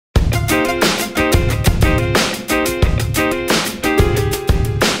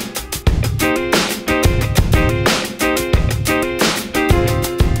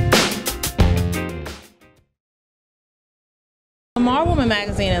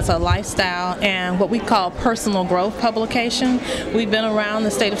Magazine is a lifestyle and what we call personal growth publication. We've been around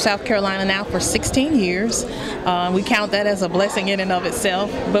the state of South Carolina now for 16 years. We count that as a blessing in and of itself,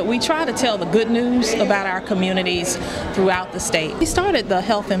 but we try to tell the good news about our communities throughout the state. We started the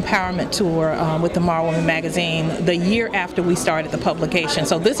Health Empowerment Tour with IMARA Woman Magazine the year after we started the publication.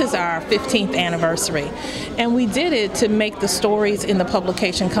 So this is our 15th anniversary. And we did it to make the stories in the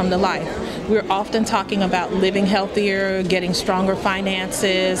publication come to life. We're often talking about living healthier, getting stronger finances,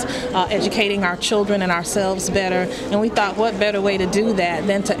 educating our children and ourselves better. And we thought, what better way to do that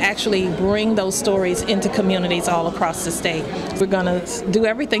than to actually bring those stories into communities all across the state. We're going to do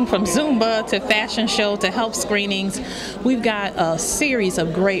everything from Zumba to fashion show to health screenings. We've got a series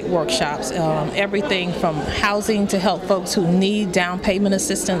of great workshops, everything from housing to help folks who need down payment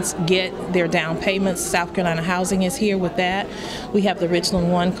assistance get their down payments. South Carolina Housing is here with that. We have the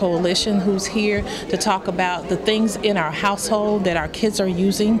Richland One Coalition who's here to talk about the things in our household that our kids are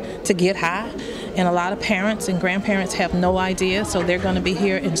using to get high. And a lot of parents and grandparents have no idea, so they're going to be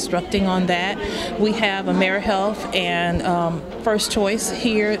here instructing on that. We have AmeriHealth and First Choice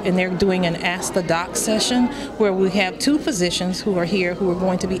here, and they're doing an Ask the Doc session where we have two physicians who are here who are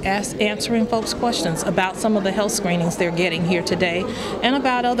going to be answering folks' questions about some of the health screenings they're getting here today and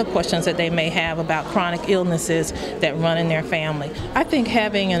about other questions that they may have about chronic illnesses that run in their family. I think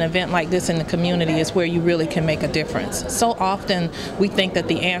having an event like this in the community is where you really can make a difference. So often we think that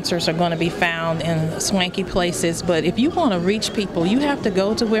the answers are going to be found in swanky places, but if you want to reach people, you have to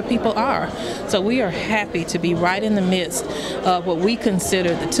go to where people are. So we are happy to be right in the midst of what we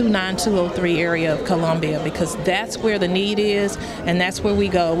consider the 29203 area of Columbia, because that's where the need is and that's where we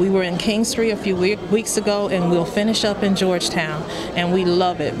go. We were in Kingstree a few weeks ago and we'll finish up in Georgetown, and we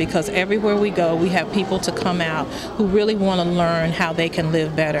love it because everywhere we go we have people to come out who really want to learn how they can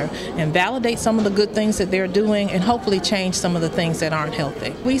live better and validate some of the good things that they're doing and hopefully change some of the things that aren't healthy.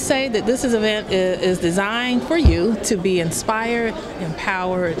 We say that this event is designed for you to be inspired,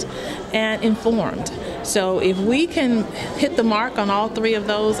 empowered, and informed. So if we can hit the mark on all three of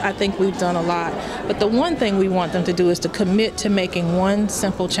those, I think we've done a lot. But the one thing we want them to do is to commit to making one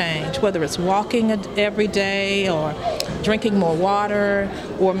simple change, whether it's walking every day or drinking more water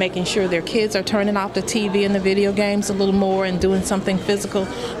or making sure their kids are turning off the TV and the video games a little more and doing something physical.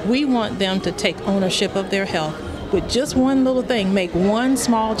 We want them to take ownership of their health. With just one little thing, make one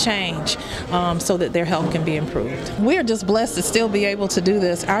small change so that their health can be improved. We're just blessed to still be able to do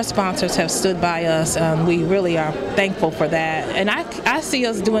this. Our sponsors have stood by us. We really are thankful for that. And I see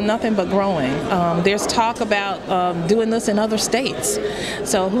us doing nothing but growing. There's talk about doing this in other states.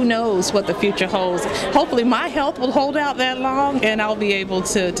 So who knows what the future holds. Hopefully my health will hold out that long and I'll be able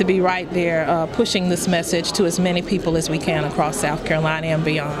to be right there pushing this message to as many people as we can across South Carolina and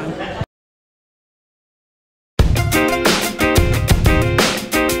beyond.